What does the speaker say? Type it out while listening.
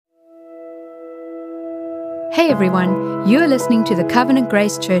Hey everyone, you are listening to the Covenant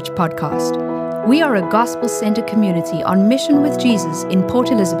Grace Church podcast. We are a gospel-centered community on mission with Jesus in Port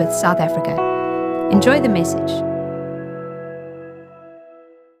Elizabeth, South Africa. Enjoy the message.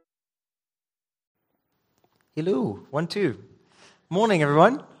 Hello, 1, 2. Morning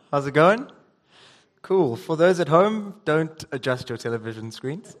everyone, how's it going? Cool. For those at home, don't adjust your television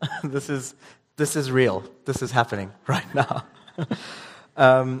screens. This is real. This is happening right now.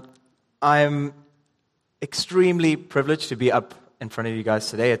 I'm extremely privileged to be up in front of you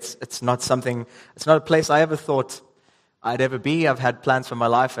guys today. It's not a place I ever thought I'd ever be. I've had plans for my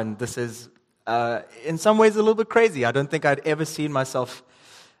life, and this is in some ways a little bit crazy. I don't think I'd ever seen myself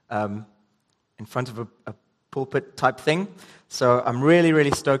in front of a pulpit type thing. So I'm really, really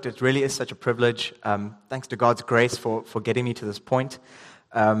stoked. It really is such a privilege. Thanks to God's grace for getting me to this point.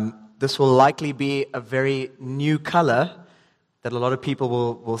 This will likely be a very new color that a lot of people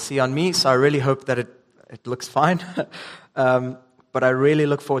will see on me. So I really hope that it looks fine. But I really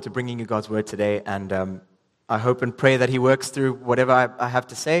look forward to bringing you God's word today. And I hope and pray that He works through whatever I have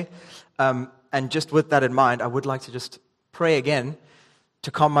to say. And just with that in mind, I would like to just pray again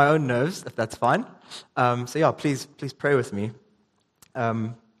to calm my own nerves, if that's fine. Please pray with me.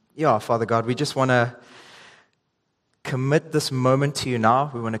 Father God, we just want to commit this moment to you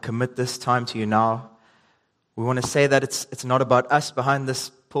now. We want to commit this time to you now. We want to say that it's not about us behind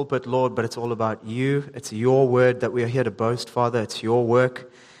this pulpit, Lord, but it's all about you. It's your word that we are here to boast, Father. It's your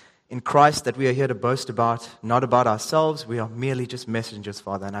work in Christ that we are here to boast about, not about ourselves. We are merely just messengers,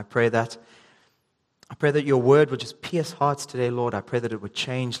 Father. And I pray that your word would just pierce hearts today, Lord. I pray that it would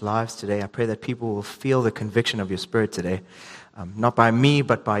change lives today. I pray that people will feel the conviction of your Spirit today. Not by me,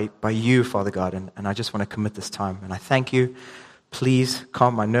 but by you, Father God. And I just want to commit this time. And I thank you. Please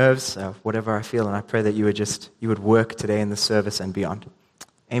calm my nerves, whatever I feel. And I pray that you would work today in the service and beyond.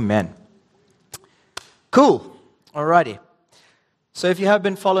 Amen. Cool. Alrighty. So if you have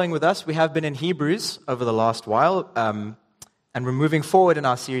been following with us, we have been in Hebrews over the last while. And we're moving forward in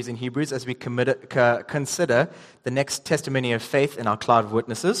our series in Hebrews as we consider the next testimony of faith in our cloud of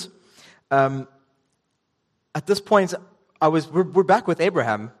witnesses. At this point, we're back with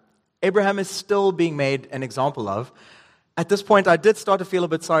Abraham. Abraham is still being made an example of. At this point, I did start to feel a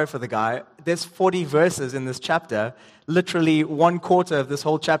bit sorry for the guy. There's 40 verses in this chapter. Literally 1/4 of this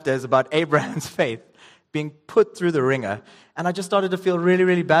whole chapter is about Abraham's faith being put through the ringer. And I just started to feel really,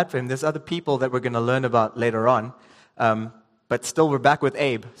 really bad for him. There's other people that we're going to learn about later on. But still, we're back with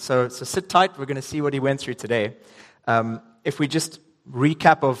Abe. So sit tight. We're going to see what he went through today. If we just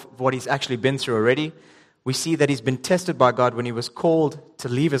recap of what he's actually been through already, we see that he's been tested by God when he was called to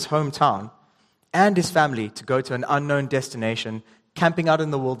leave his hometown and his family to go to an unknown destination, camping out in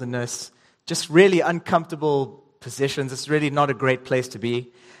the wilderness, just really uncomfortable positions. It's really not a great place to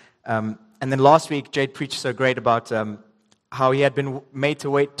be. And then last week, Jade preached so great about how he had been made to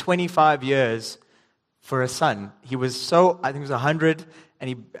wait 25 years for a son. He was I think he was 100, and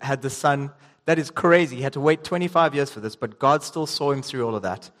he had the son. That is crazy. He had to wait 25 years for this, but God still saw him through all of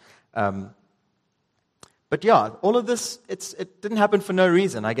that. All of this, it didn't happen for no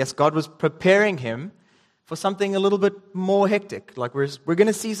reason. I guess God was preparing him for something a little bit more hectic. Like we're going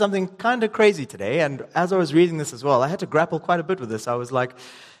to see something kind of crazy today. And as I was reading this as well, I had to grapple quite a bit with this. I was like,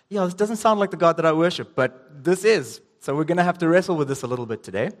 this doesn't sound like the God that I worship, but this is. So we're going to have to wrestle with this a little bit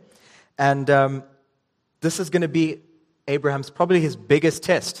today. And this is going to be probably his biggest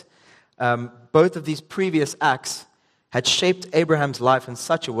test. Both of these previous acts had shaped Abraham's life in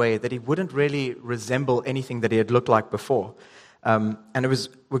such a way that he wouldn't really resemble anything that he had looked like before.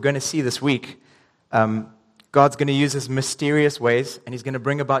 We're going to see this week, God's going to use his mysterious ways, and he's going to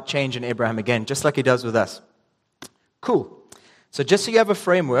bring about change in Abraham again, just like he does with us. Cool. So just so you have a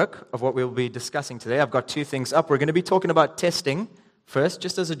framework of what we'll be discussing today, I've got 2 things up. We're going to be talking about testing first,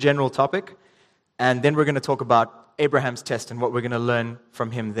 just as a general topic, and then we're going to talk about Abraham's test and what we're going to learn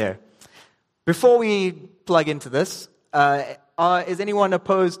from him there. Before we plug into this, is anyone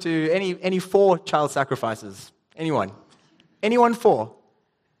opposed to any 4 child sacrifices? Anyone? Anyone 4?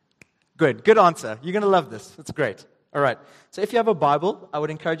 Good answer. You're going to love this. It's great. All right. So if you have a Bible, I would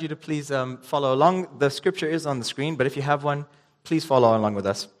encourage you to please follow along. The scripture is on the screen, but if you have one, please follow along with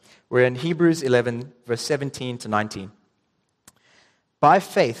us. We're in Hebrews 11, verse 17 to 19. By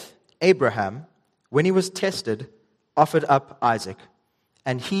faith, Abraham, when he was tested, offered up Isaac,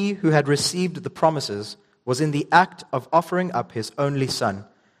 and he who had received the promises was in the act of offering up his only son,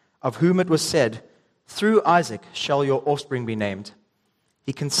 of whom it was said, "Through Isaac shall your offspring be named."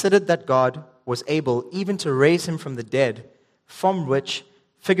 He considered that God was able even to raise him from the dead, from which,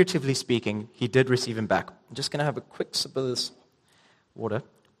 figuratively speaking, he did receive him back. I'm just going to have a quick sip of this water.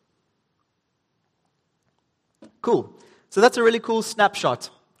 Cool. So that's a really cool snapshot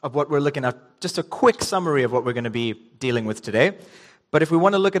of what we're looking at. Just a quick summary of what we're going to be dealing with today. But if we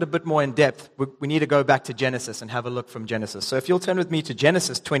want to look at a bit more in depth, we need to go back to Genesis and have a look from Genesis. So if you'll turn with me to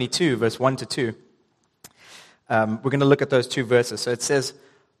Genesis 22, verse 1 to 2, we're going to look at those two verses. So it says,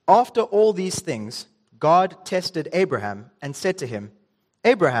 "After all these things, God tested Abraham and said to him,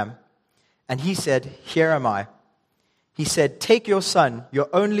 'Abraham,' and he said, 'Here am I.' He said, 'Take your son, your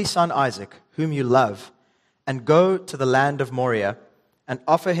only son Isaac, whom you love, and go to the land of Moriah, and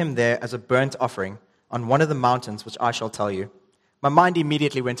offer him there as a burnt offering on one of the mountains which I shall tell you.'" My mind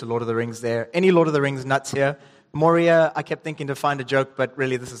immediately went to Lord of the Rings there. Any Lord of the Rings nuts here? Moriah, I kept thinking to find a joke, but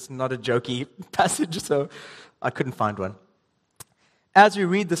really this is not a jokey passage, so I couldn't find one. As we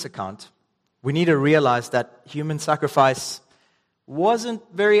read this account, we need to realize that human sacrifice wasn't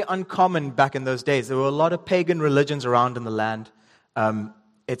very uncommon back in those days. There were a lot of pagan religions around in the land.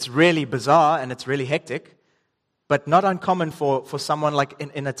 It's really bizarre and it's really hectic, but not uncommon for someone like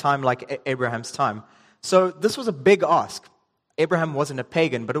in a time like Abraham's time. So this was a big ask. Abraham wasn't a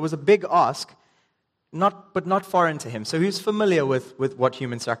pagan, but it was a big ask, but not foreign to him. So he was familiar with what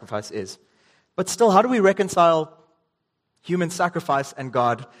human sacrifice is. But still, how do we reconcile human sacrifice and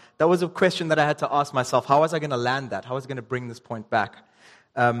God? That was a question that I had to ask myself. How was I going to land that? How was I going to bring this point back?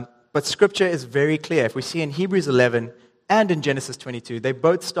 But Scripture is very clear. If we see in Hebrews 11 and in Genesis 22, they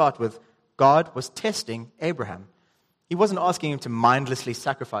both start with God was testing Abraham. He wasn't asking him to mindlessly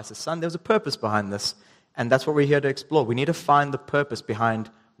sacrifice his son. There was a purpose behind this. And that's what we're here to explore. We need to find the purpose behind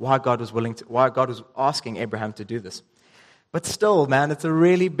why God was asking Abraham to do this. But still, man, it's a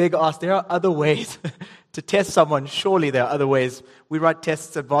really big ask. There are other ways to test someone. Surely there are other ways. We write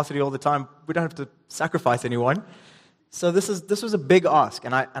tests at varsity all the time. We don't have to sacrifice anyone. So this was a big ask,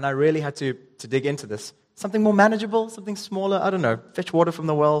 and I really had to dig into this. Something more manageable, something smaller, I don't know, fetch water from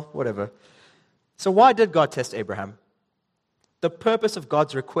the well, whatever. So why did God test Abraham? The purpose of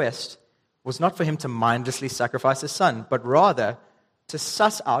God's request was not for him to mindlessly sacrifice his son, but rather to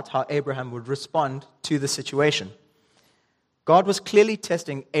suss out how Abraham would respond to the situation. God was clearly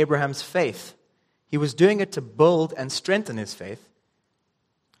testing Abraham's faith. He was doing it to build and strengthen his faith,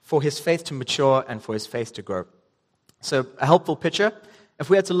 for his faith to mature and for his faith to grow. So a helpful picture, if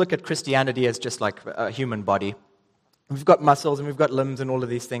we had to look at Christianity as just like a human body, we've got muscles and we've got limbs and all of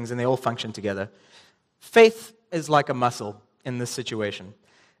these things, and they all function together. Faith is like a muscle in this situation.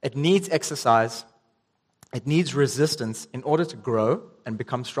 It needs exercise. It needs resistance in order to grow and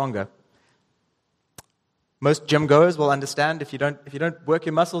become stronger. Most gym goers will understand if you don't work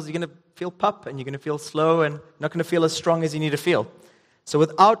your muscles, you're going to feel pup and you're going to feel slow and not going to feel as strong as you need to feel. So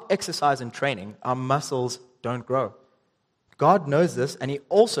without exercise and training, our muscles don't grow. God knows this, and He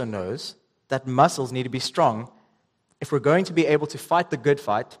also knows that muscles need to be strong if we're going to be able to fight the good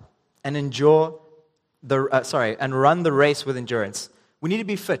fight and run the race with endurance. We need to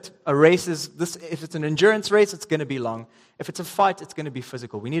be fit. A race is this. If it's an endurance race, it's going to be long. If it's a fight, it's going to be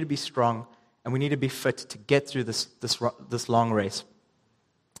physical. We need to be strong, and we need to be fit to get through this long race.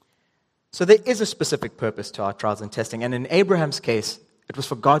 So there is a specific purpose to our trials and testing, and in Abraham's case, it was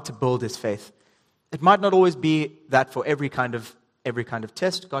for God to build his faith. It might not always be that for every kind of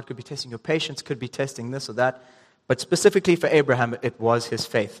test. God could be testing your patience, could be testing this or that, but specifically for Abraham, it was his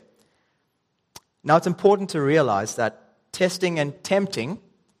faith. Now, it's important to realize that testing and tempting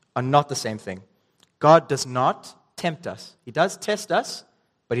are not the same thing. God does not tempt us. He does test us,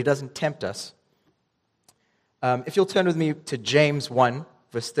 but He doesn't tempt us. If you'll turn with me to James 1,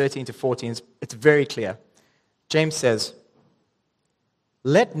 verse 13 to 14, it's very clear. James says,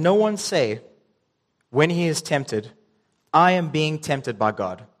 "Let no one say, when he is tempted, 'I am being tempted by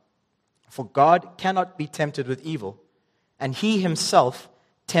God.' For God cannot be tempted with evil, and He Himself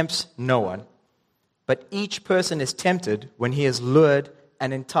tempts no one. But each person is tempted when he is lured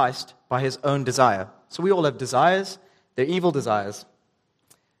and enticed by his own desire." So we all have desires. They're evil desires.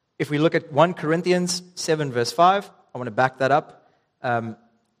 If we look at 1 Corinthians 7, verse 5, I want to back that up.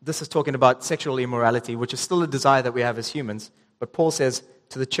 This is talking about sexual immorality, which is still a desire that we have as humans. But Paul says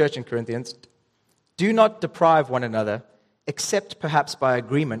to the church in Corinthians, "Do not deprive one another, except perhaps by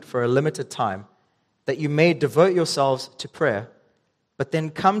agreement for a limited time, that you may devote yourselves to prayer, but then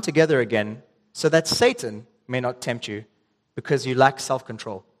come together again, so that Satan may not tempt you because you lack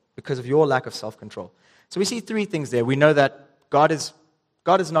self-control, because of your lack of self-control." So we see three things there. We know that God is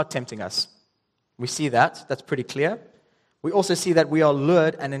not tempting us. We see that. That's pretty clear. We also see that we are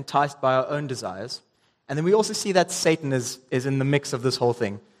lured and enticed by our own desires. And then we also see that Satan is in the mix of this whole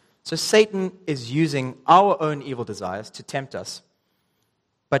thing. So Satan is using our own evil desires to tempt us.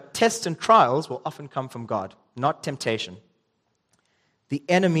 But tests and trials will often come from God, not temptation. The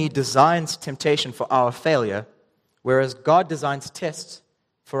enemy designs temptation for our failure, whereas God designs tests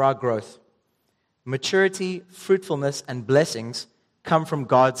for our growth. Maturity, fruitfulness, and blessings come from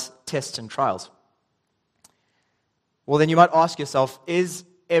God's tests and trials. Well, then you might ask yourself, is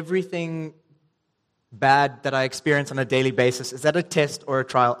everything bad that I experience on a daily basis, is that a test or a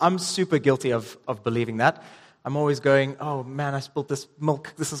trial? I'm super guilty of believing that. I'm always going, oh man, I spilled this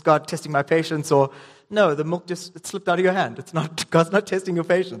milk. This is God testing my patience. Or no, the milk it slipped out of your hand. It's not, God's not testing your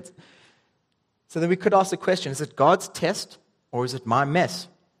patience. So then we could ask the question, is it God's test or is it my mess?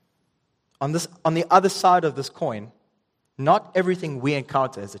 On the other side of this coin, not everything we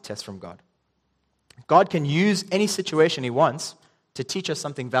encounter is a test from God. God can use any situation He wants to teach us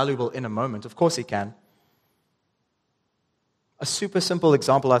something valuable in a moment. Of course He can. A super simple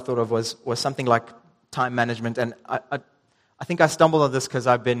example I thought of was something like time management. And I think I stumbled on this because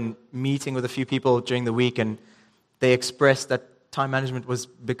I've been meeting with a few people during the week, and they expressed that time management was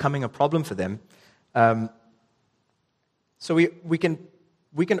becoming a problem for them. So we can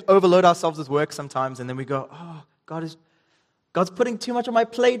overload ourselves with work sometimes, and then we go, oh, God's putting too much on my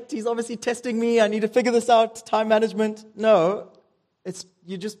plate. He's obviously testing me. I need to figure this out. Time management. No,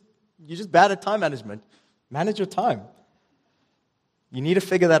 you're just bad at time management. Manage your time. You need to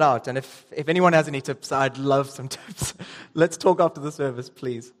figure that out. And if anyone has any tips, I'd love some tips. Let's talk after the service,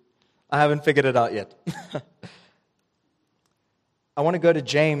 please. I haven't figured it out yet. I want to go to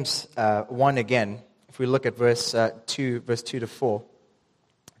James 1 again. If we look at verse 2 to 4,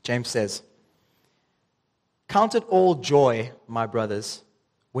 James says, "Count it all joy, my brothers,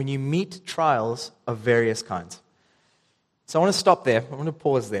 when you meet trials of various kinds." So I want to stop there. I want to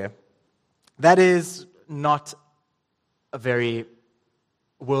pause there. That is not a very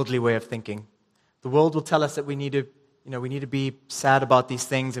worldly way of thinking. The world will tell us that we need to be sad about these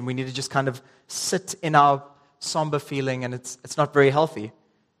things, and we need to just kind of sit in our somber feeling, and it's not very healthy.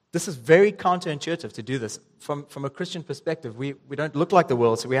 This is very counterintuitive to do this. From a Christian perspective, we don't look like the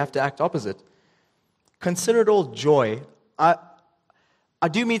world, so we have to act opposite. Consider it all joy. I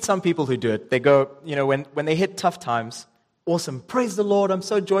do meet some people who do it. They go, when they hit tough times, awesome, praise the Lord, I'm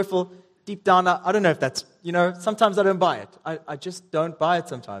so joyful. Deep down, I don't know if that's, sometimes I don't buy it. I just don't buy it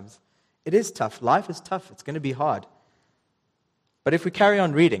sometimes. It is tough. Life is tough. It's going to be hard. But if we carry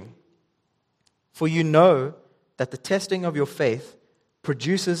on reading, "For you know that the testing of your faith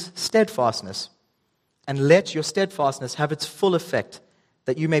produces steadfastness, and let your steadfastness have its full effect,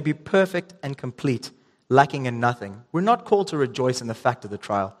 that you may be perfect and complete, lacking in nothing." We're not called to rejoice in the fact of the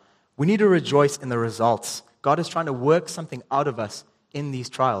trial. We need to rejoice in the results. God is trying to work something out of us in these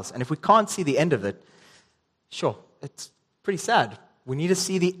trials. And if we can't see the end of it, sure, it's pretty sad. We need to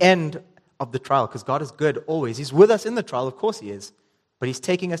see the end of the trial, because God is good always. He's with us in the trial, of course He is. But He's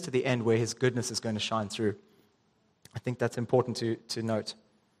taking us to the end where His goodness is going to shine through. I think that's important to note.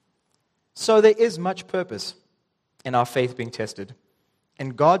 So there is much purpose in our faith being tested. In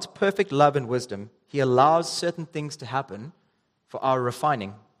God's perfect love and wisdom, He allows certain things to happen for our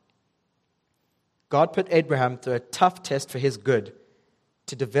refining. God put Abraham through a tough test for his good,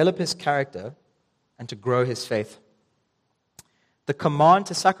 to develop his character and to grow his faith. The command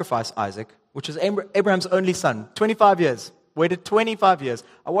to sacrifice Isaac, which was Abraham's only son, 25 years, waited 25 years.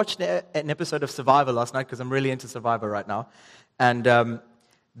 I watched an episode of Survivor last night because I'm really into Survivor right now. And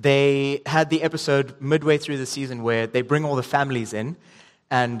they had the episode midway through the season where they bring all the families in.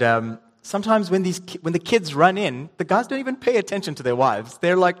 And sometimes when the kids run in, the guys don't even pay attention to their wives.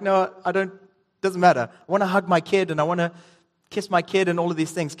 They're like, no, doesn't matter. I want to hug my kid and I want to kiss my kid and all of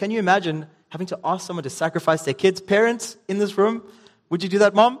these things. Can you imagine having to ask someone to sacrifice their kids? Parents in this room, would you do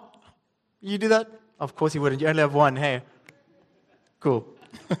that, Mom? You do that? Of course you wouldn't. You only have one. Hey. Cool.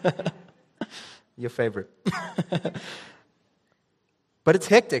 Your favorite. But it's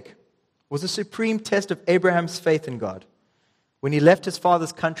hectic. It was a supreme test of Abraham's faith in God. When he left his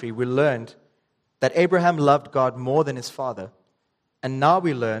father's country, we learned that Abraham loved God more than his father. And now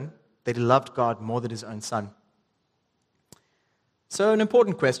we learn that he loved God more than his own son. So an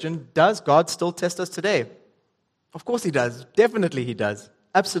important question, does God still test us today? Of course He does. Definitely He does.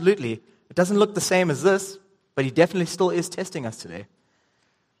 Absolutely. It doesn't look the same as this, but He definitely still is testing us today.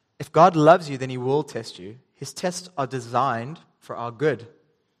 If God loves you, then He will test you. His tests are designed for our good,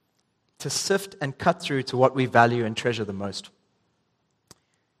 to sift and cut through to what we value and treasure the most.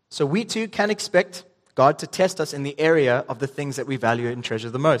 So we too can expect God to test us in the area of the things that we value and treasure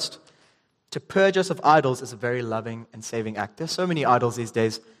the most. To purge us of idols is a very loving and saving act. There's so many idols these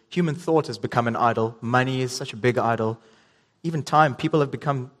days. Human thought has become an idol. Money is such a big idol. Even time. People have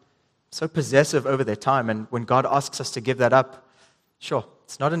become so possessive over their time. And when God asks us to give that up, sure,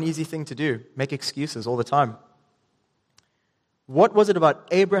 it's not an easy thing to do. Make excuses all the time. What was it about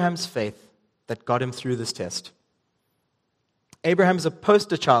Abraham's faith that got him through this test? Abraham is a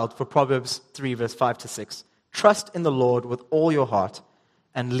poster child for Proverbs 3, verse 5 to 6. Trust in the Lord with all your heart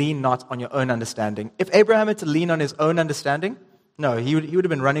and lean not on your own understanding. If Abraham had to lean on his own understanding, no, he would have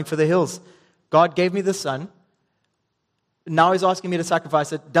been running for the hills. God gave me the son. Now he's asking me to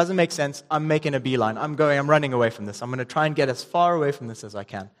sacrifice it. Doesn't make sense. I'm making a beeline. I'm running away from this. I'm going to try and get as far away from this as I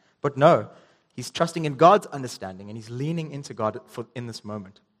can. But no, he's trusting in God's understanding and he's leaning into God in this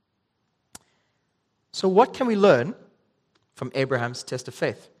moment. So what can we learn from Abraham's test of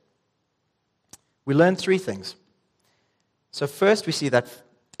faith? We learn three things. So first we see that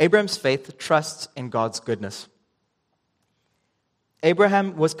Abraham's faith trusts in God's goodness.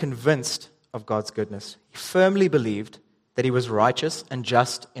 Abraham was convinced of God's goodness. He firmly believed that he was righteous and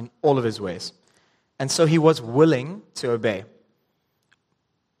just in all of his ways. And so he was willing to obey.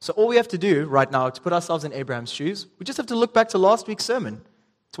 So all we have to do right now to put ourselves in Abraham's shoes, we just have to look back to last week's sermon,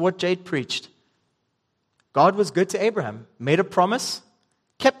 to what Jade preached. God was good to Abraham, made a promise,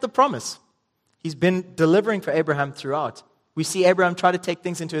 kept the promise. He's been delivering for Abraham throughout. We see Abraham try to take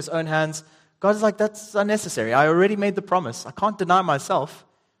things into his own hands. God is like, that's unnecessary. I already made the promise. I can't deny myself.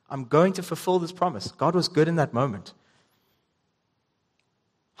 I'm going to fulfill this promise. God was good in that moment.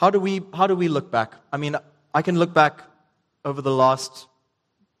 How do we look back? I mean, I can look back over the last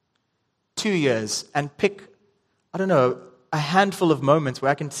 2 years and pick, a handful of moments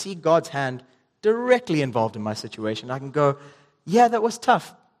where I can see God's hand directly involved in my situation. I can go, yeah, that was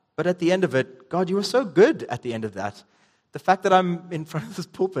tough. But at the end of it, God, you were so good at the end of that. The fact that I'm in front of this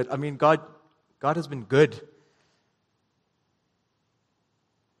pulpit, God has been good.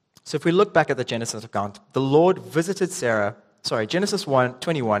 So if we look back at the Genesis account, the Lord visited Sarah. Genesis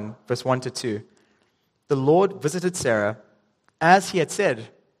 21, verse 1 to 2. The Lord visited Sarah as he had said.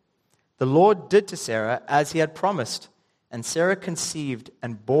 The Lord did to Sarah as he had promised. And Sarah conceived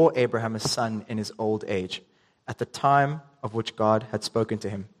and bore Abraham a son in his old age, at the time of which God had spoken to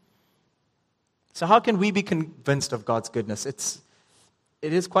him. So how can we be convinced of God's goodness? It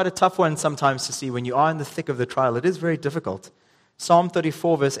is quite a tough one sometimes to see when you are in the thick of the trial. It is very difficult. Psalm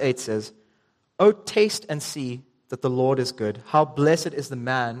 34, verse 8 says, "O taste and see that the Lord is good. How blessed is the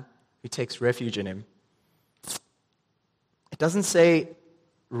man who takes refuge in him." It doesn't say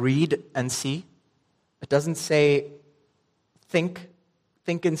read and see. It doesn't say think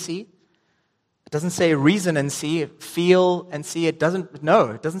and see. It doesn't say reason and see, feel and see. It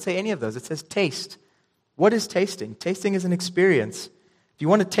doesn't say any of those. It says taste. What is tasting? Tasting is an experience. If you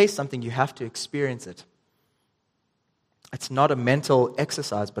want to taste something, you have to experience it. It's not a mental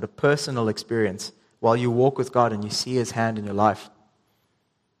exercise, but a personal experience while you walk with God and you see His hand in your life.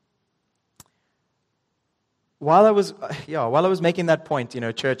 While I was making that point,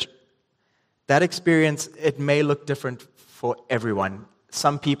 church, that experience, it may look different for everyone.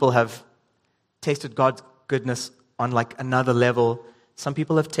 Some people have tasted God's goodness on like another level. Some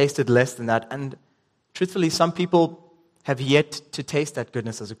people have tasted less than that. And truthfully, some people have yet to taste that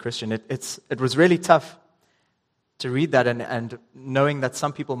goodness as a Christian. It was really tough to read that and knowing that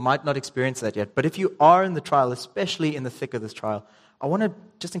some people might not experience that yet. But if you are in the trial, especially in the thick of this trial, I want to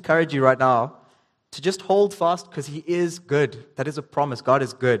just encourage you right now to just hold fast, because He is good. That is a promise. God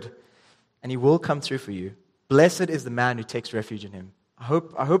is good. And He will come through for you. Blessed is the man who takes refuge in Him. I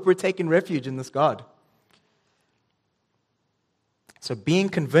hope we're taking refuge in this God. So being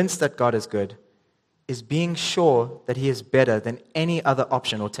convinced that God is good is being sure that He is better than any other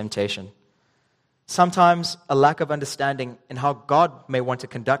option or temptation. Sometimes a lack of understanding in how God may want to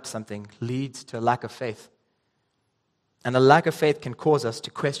conduct something leads to a lack of faith. And a lack of faith can cause us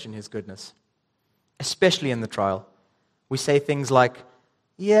to question His goodness, especially in the trial. We say things like,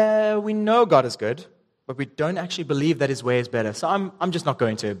 yeah, we know God is good, but we don't actually believe that His way is better. So I'm just not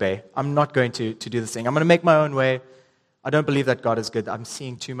going to obey. I'm not going to do this thing. I'm going to make my own way. I don't believe that God is good. I'm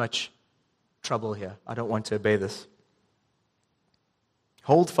seeing too much trouble here. I don't want to obey this.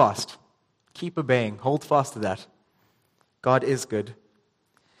 Hold fast. Keep obeying. Hold fast to that. God is good.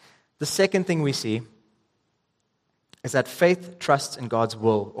 The second thing we see is that faith trusts in God's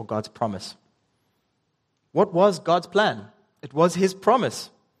will or God's promise. What was God's plan? It was His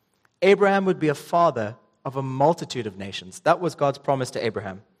promise. Abraham would be a father of a multitude of nations. That was God's promise to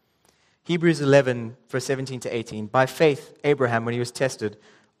Abraham. Hebrews 11, verse 17 to 18. By faith, Abraham, when he was tested,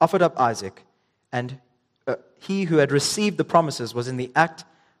 offered up Isaac, and he who had received the promises was in the act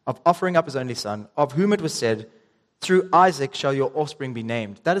of offering up his only son, of whom it was said, through Isaac shall your offspring be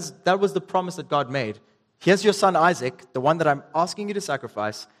named. That was the promise that God made. Here's your son Isaac, the one that I'm asking you to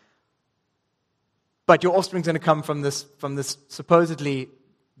sacrifice, but your offspring's going to come from this supposedly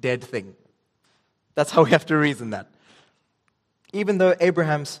dead thing. That's how we have to reason that. Even though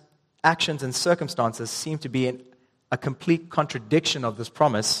Abraham's actions and circumstances seem to be a complete contradiction of this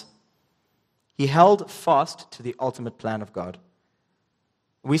promise, he held fast to the ultimate plan of God.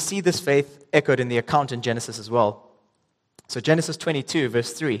 We see this faith echoed in the account in Genesis as well. So Genesis 22,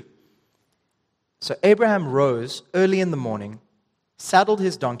 verse 3. So Abraham rose early in the morning, saddled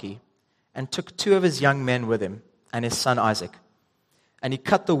his donkey, and took 2 of his young men with him, and his son Isaac. And he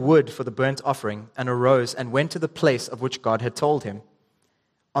cut the wood for the burnt offering, and arose and went to the place of which God had told him.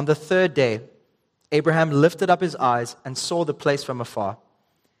 On the 3rd day, Abraham lifted up his eyes and saw the place from afar.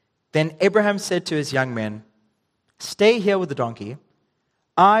 Then Abraham said to his young men, "Stay here with the donkey.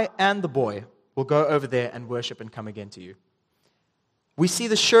 I and the boy will go over there and worship and come again to you." We see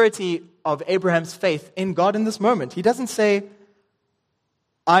the surety of Abraham's faith in God in this moment. He doesn't say,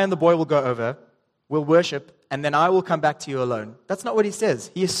 "I and the boy will go over, we'll worship, and then I will come back to you alone." That's not what he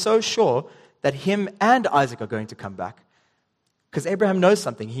says. He is so sure that him and Isaac are going to come back. Because Abraham knows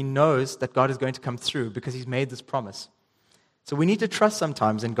something. He knows that God is going to come through because he's made this promise. So we need to trust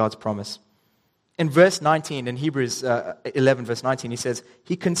sometimes in God's promise. In verse 19, in Hebrews 11, verse 19, he says,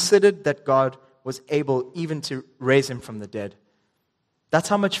 he considered that God was able even to raise him from the dead. That's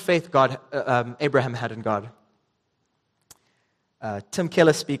how much faith Abraham had in God. Tim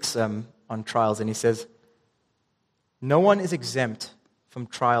Keller speaks on trials, and he says, "No one is exempt from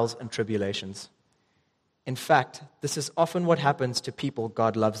trials and tribulations. In fact, this is often what happens to people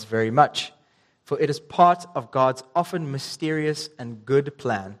God loves very much, for it is part of God's often mysterious and good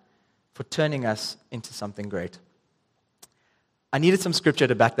plan for turning us into something great." I needed some scripture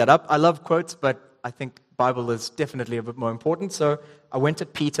to back that up. I love quotes, but I think Bible is definitely a bit more important. So I went to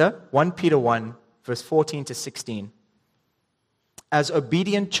 1 Peter 1, verse 14 to 16. "As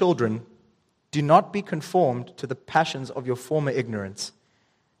obedient children, do not be conformed to the passions of your former ignorance,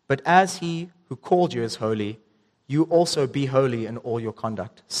 but as He who called you is holy, you also be holy in all your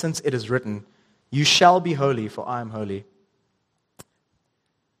conduct, since it is written, 'You shall be holy, for I am holy.'"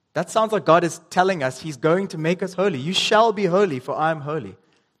 That sounds like God is telling us He's going to make us holy. You shall be holy, for I am holy.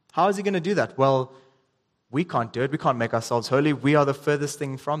 How is He going to do that? Well, we can't do it. We can't make ourselves holy. We are the furthest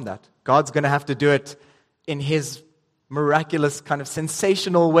thing from that. God's going to have to do it in His miraculous, kind of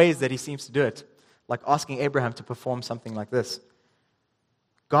sensational ways that He seems to do it, like asking Abraham to perform something like this.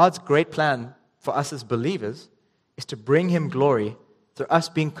 God's great plan for us as believers is to bring Him glory through us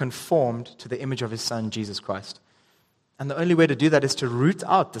being conformed to the image of His Son, Jesus Christ. And the only way to do that is to root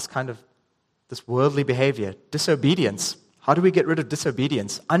out this worldly behavior, disobedience. How do we get rid of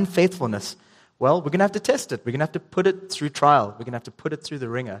disobedience? Unfaithfulness. Well, we're going to have to test it. We're going to have to put it through trial. We're going to have to put it through the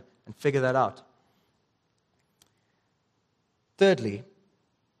ringer and figure that out. Thirdly,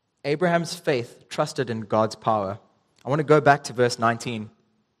 Abraham's faith trusted in God's power. I want to go back to verse 19.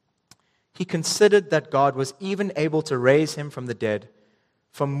 He considered that God was even able to raise him from the dead,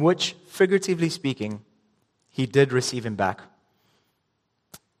 from which, figuratively speaking, He did receive him back.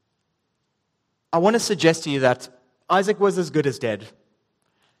 I want to suggest to you that Isaac was as good as dead.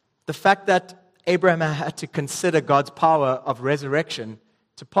 The fact that Abraham had to consider God's power of resurrection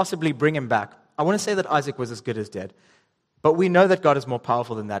to possibly bring him back, I want to say that Isaac was as good as dead. But we know that God is more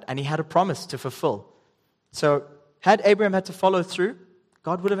powerful than that, and He had a promise to fulfill. So, had Abraham had to follow through,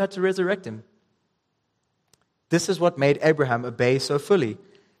 God would have had to resurrect him. This is what made Abraham obey so fully.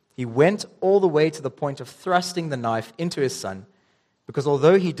 He went all the way to the point of thrusting the knife into his son, because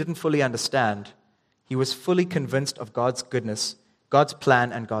although he didn't fully understand, he was fully convinced of God's goodness, God's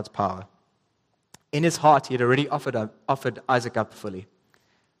plan, and God's power. In his heart, he had already offered Isaac up fully.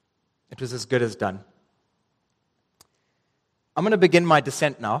 It was as good as done. I'm going to begin my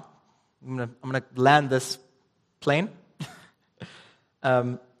descent now. I'm going to land this plane.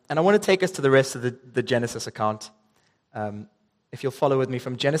 And I want to take us to the rest of the Genesis account. If you'll follow with me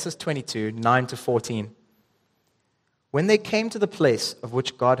from Genesis 22, 9 to 14. When they came to the place of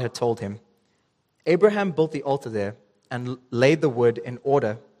which God had told him, Abraham built the altar there and laid the wood in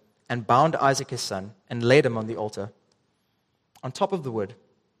order and bound Isaac his son and laid him on the altar, on top of the wood.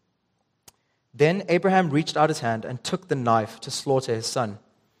 Then Abraham reached out his hand and took the knife to slaughter his son.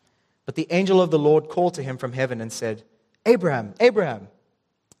 But the angel of the Lord called to him from heaven and said, "Abraham, Abraham."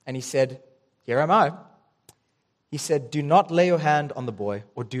 And he said, "Here am I." He said, "Do not lay your hand on the boy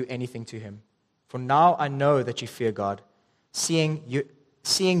or do anything to him. For now I know that you fear God, seeing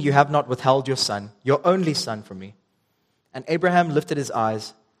you have not withheld your son, your only son, from me." And Abraham lifted his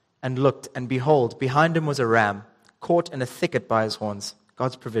eyes and looked, and behold, behind him was a ram, caught in a thicket by his horns.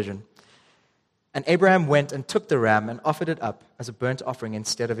 God's provision. And Abraham went and took the ram and offered it up as a burnt offering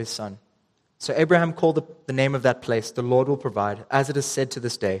instead of his son. So Abraham called the name of that place, "The Lord will provide," as it is said to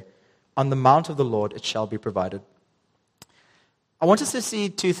this day, "On the mount of the Lord it shall be provided." I want us to see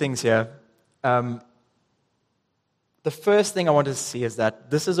two things here. the first thing I wanted to see is that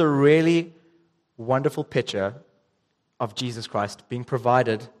this is a really wonderful picture of Jesus Christ being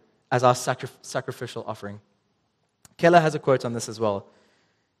provided as our sacrificial offering. Keller has a quote on this as well.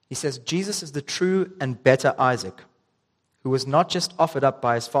 He says, Jesus is the true and better Isaac, who was not just offered up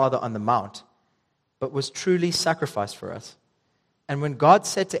by his father on the mount, but was truly sacrificed for us. And when God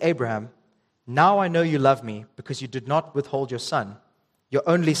said to Abraham, now I know you love me because you did not withhold your son, your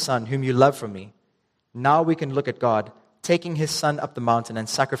only son whom you love from me. Now we can look at God taking his son up the mountain and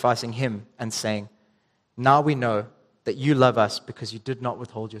sacrificing him and saying, now we know that you love us because you did not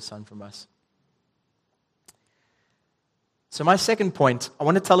withhold your son from us. So my second point, I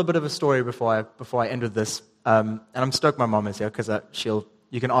want to tell a bit of a story before I end with this. And I'm stoked my mom is here because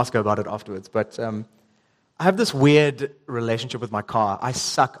you can ask her about it afterwards. But I have this weird relationship with my car. I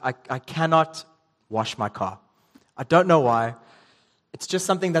suck. I cannot wash my car. I don't know why. It's just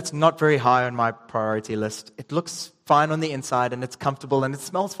something that's not very high on my priority list. It looks fine on the inside, and it's comfortable, and it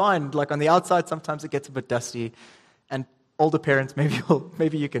smells fine. Like on the outside, sometimes it gets a bit dusty. And older parents,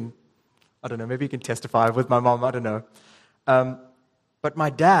 maybe you can testify with my mom. I don't know. But my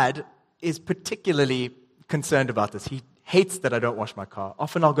dad is particularly concerned about this. He hates that I don't wash my car.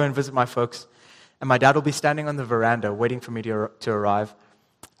 Often I'll go and visit my folks, and my dad will be standing on the veranda waiting for me to arrive,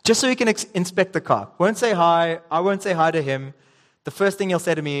 just so he can inspect the car. Won't say hi. I won't say hi to him. The first thing he'll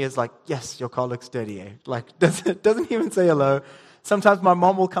say to me is like, yes, your car looks dirty, eh? Like, doesn't even say hello. Sometimes my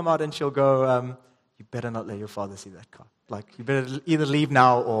mom will come out and she'll go, you better not let your father see that car. Like, you better either leave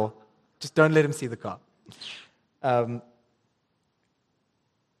now or just don't let him see the car.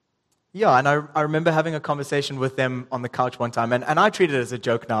 Yeah, and I remember having a conversation with them on the couch one time, and I treat it as a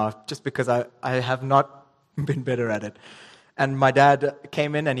joke now, just because I have not been better at it. And my dad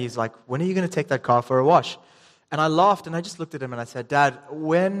came in, and he's like, when are you going to take that car for a wash? And I laughed, and I just looked at him, and I said, Dad,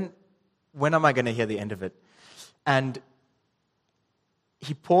 when am I going to hear the end of it? And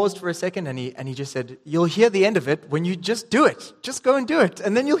he paused for a second, and he just said, you'll hear the end of it when you just do it. Just go and do it,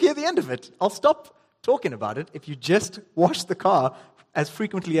 and then you'll hear the end of it. I'll stop talking about it if you just wash the car as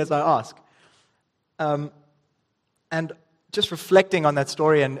frequently as I ask. And just reflecting on that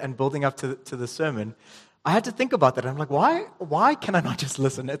story and building up to the sermon, I had to think about that. I'm like, why can I not just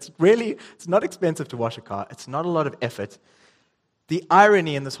listen? It's not expensive to wash a car. It's not a lot of effort. The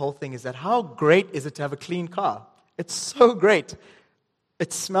irony in this whole thing is that how great is it to have a clean car? It's so great.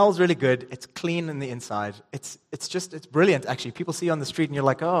 It smells really good. It's clean in the inside. It's brilliant, actually. People see you on the street and you're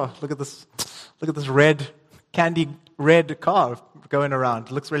like, oh, look at this candy red car going around.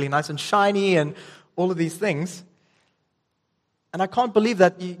 It looks really nice and shiny and all of these things. And I can't believe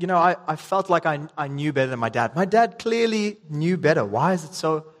that, I felt like I knew better than my dad. My dad clearly knew better. Why is it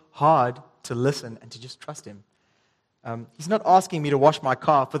so hard to listen and to just trust him? He's not asking me to wash my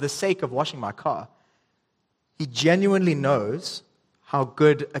car for the sake of washing my car. He genuinely knows how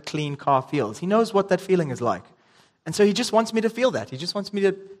good a clean car feels. He knows what that feeling is like. And so he just wants me to feel that. He just wants me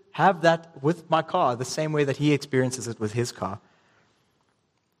to have that with my car the same way that he experiences it with his car.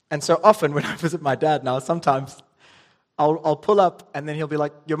 And so often when I visit my dad now, sometimes I'll pull up, and then he'll be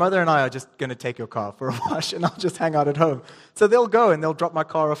like, your mother and I are just going to take your car for a wash, and I'll just hang out at home. So they'll go, and they'll drop my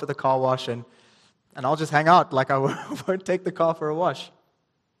car off at the car wash, and I'll just hang out like I won't take the car for a wash.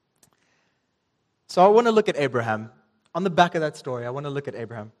 So I want to look at Abraham. On the back of that story, I want to look at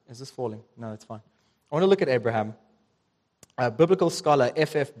Abraham. Is this falling? No, it's fine. I want to look at Abraham. Biblical scholar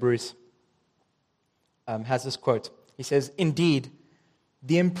F.F. Bruce has this quote. He says, indeed,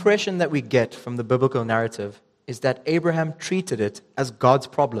 the impression that we get from the biblical narrative is that Abraham treated it as God's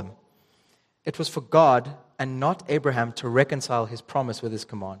problem. It was for God and not Abraham to reconcile his promise with his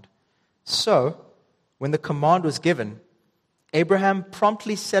command. So, when the command was given, Abraham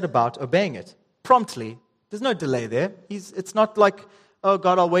promptly set about obeying it. Promptly. There's no delay there. It's not like, oh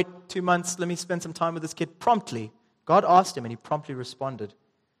God, I'll wait 2 months, let me spend some time with this kid. Promptly. God asked him and he promptly responded.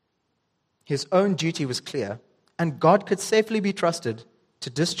 His own duty was clear, and God could safely be trusted to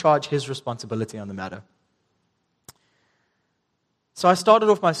discharge his responsibility on the matter. So I started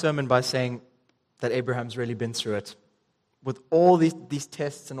off my sermon by saying that Abraham's really been through it. With all these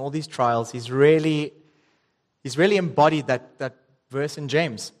tests and all these trials, he's really embodied that verse in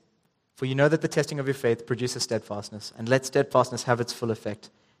James. For you know that the testing of your faith produces steadfastness, and let steadfastness have its full effect,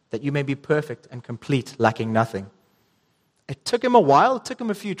 that you may be perfect and complete, lacking nothing. It took him a while. It took him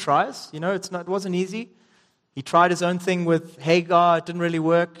a few tries. It wasn't easy. He tried his own thing with Hagar. It didn't really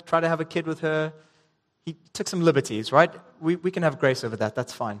work. Tried to have a kid with her. He took some liberties, right? We can have grace over that.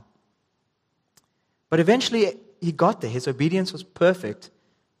 That's fine. But eventually, he got there. His obedience was perfect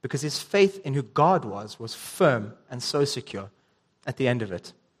because his faith in who God was firm and so secure at the end of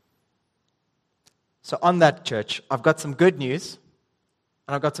it. So on that, church, I've got some good news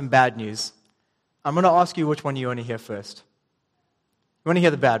and I've got some bad news. I'm going to ask you which one you want to hear first. You want to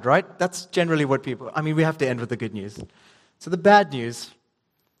hear the bad, right? That's generally what we have to end with the good news. So the bad news,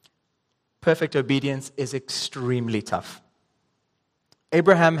 perfect obedience is extremely tough.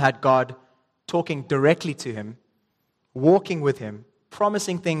 Abraham had God talking directly to him, walking with him,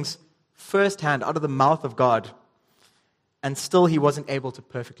 promising things firsthand out of the mouth of God, and still he wasn't able to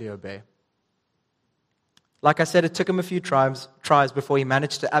perfectly obey. Like I said, it took him a few tries before he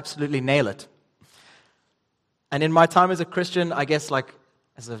managed to absolutely nail it. And in my time as a Christian, I guess like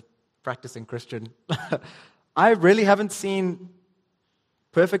as a practicing Christian, I really haven't seen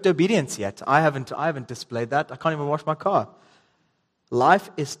perfect obedience yet. I haven't displayed that. I can't even wash my car. Life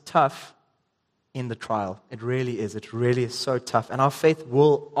is tough in the trial. It really is. It really is so tough. And our faith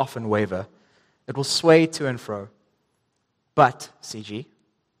will often waver. It will sway to and fro. But, CG,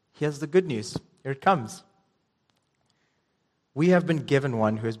 here's the good news. Here it comes. We have been given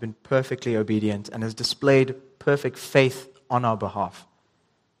one who has been perfectly obedient and has displayed perfect faith on our behalf.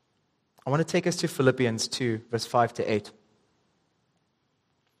 I want to take us to Philippians 2, verse 5 to 8.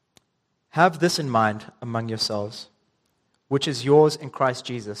 Have this in mind among yourselves, which is yours in Christ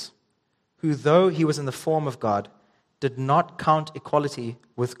Jesus, who, though he was in the form of God, did not count equality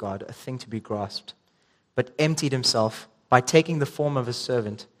with God a thing to be grasped, but emptied himself by taking the form of a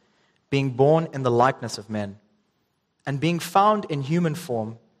servant, being born in the likeness of men. And being found in human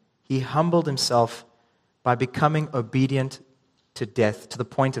form, he humbled himself by becoming obedient to death, to the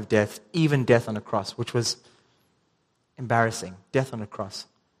point of death, even death on a cross, which was embarrassing, death on a cross.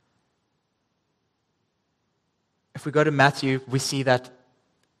 If we go to Matthew, we see that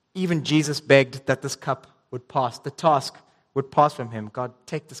even Jesus begged that this cup would pass, the task would pass from him. God,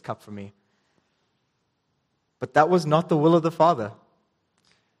 take this cup from me. But that was not the will of the Father.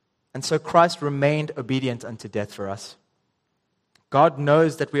 And so Christ remained obedient unto death for us. God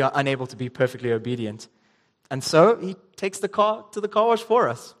knows that we are unable to be perfectly obedient. And so he takes the car to the car wash for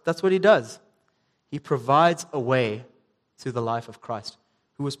us. That's what he does. He provides a way to the life of Christ,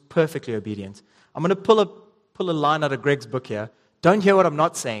 who was perfectly obedient. I'm going to pull a line out of Greg's book here. Don't hear what I'm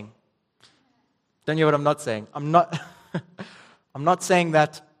not saying. Don't hear what I'm not saying. I'm not saying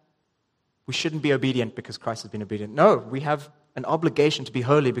that we shouldn't be obedient because Christ has been obedient. No, we have an obligation to be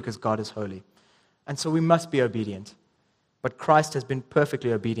holy because God is holy. And so we must be obedient. But Christ has been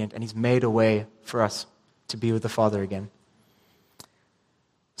perfectly obedient and he's made a way for us to be with the Father again.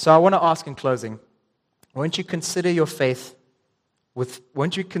 So I want to ask in closing, won't you consider your faith,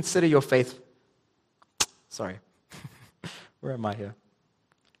 sorry, where am I here?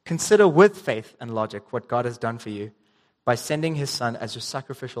 Consider with faith and logic what God has done for you by sending his Son as your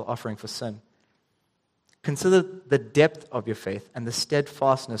sacrificial offering for sin. Consider the depth of your faith and the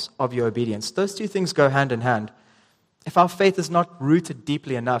steadfastness of your obedience. Those two things go hand in hand. If our faith is not rooted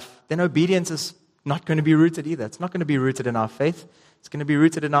deeply enough, then obedience is not going to be rooted either. It's not going to be rooted in our faith. It's going to be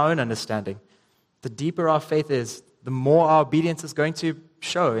rooted in our own understanding. The deeper our faith is, the more our obedience is going to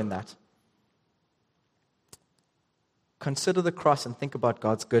show in that. Consider the cross and think about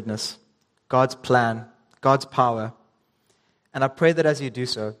God's goodness, God's plan, God's power. And I pray that as you do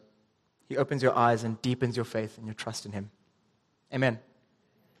so, he opens your eyes and deepens your faith and your trust in him. Amen.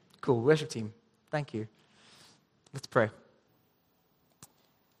 Cool. Worship team, thank you. Let's pray.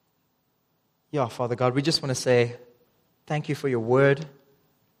 Yeah, Father God, we just want to say thank you for your word.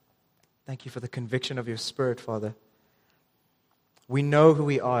 Thank you for the conviction of your Spirit, Father. We know who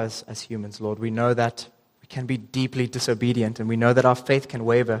we are as humans, Lord. We know that we can be deeply disobedient, and we know that our faith can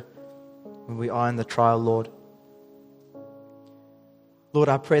waver when we are in the trial, Lord. Lord,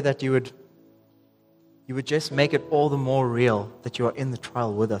 I pray that you would just make it all the more real that you are in the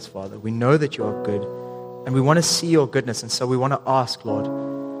trial with us, Father. We know that you are good, and we want to see your goodness, and so we want to ask, Lord,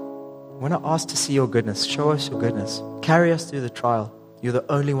 we want to ask to see your goodness. Show us your goodness. Carry us through the trial. You're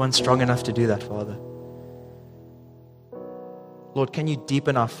the only one strong enough to do that, Father. Lord, can you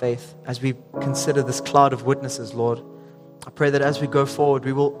deepen our faith as we consider this cloud of witnesses, Lord? I pray that as we go forward,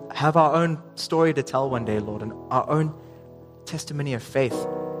 we will have our own story to tell one day, Lord, and our own testimony of faith,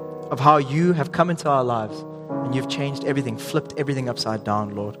 of how you have come into our lives and you've changed everything, flipped everything upside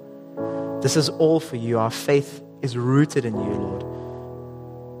down, Lord. This is all for you. Our faith is rooted in you, Lord.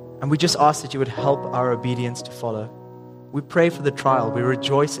 And we just ask that you would help our obedience to follow. We pray for the trial. We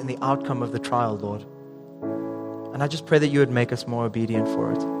rejoice in the outcome of the trial, Lord. And I just pray that you would make us more obedient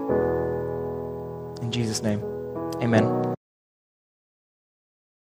for it. In Jesus' name, amen.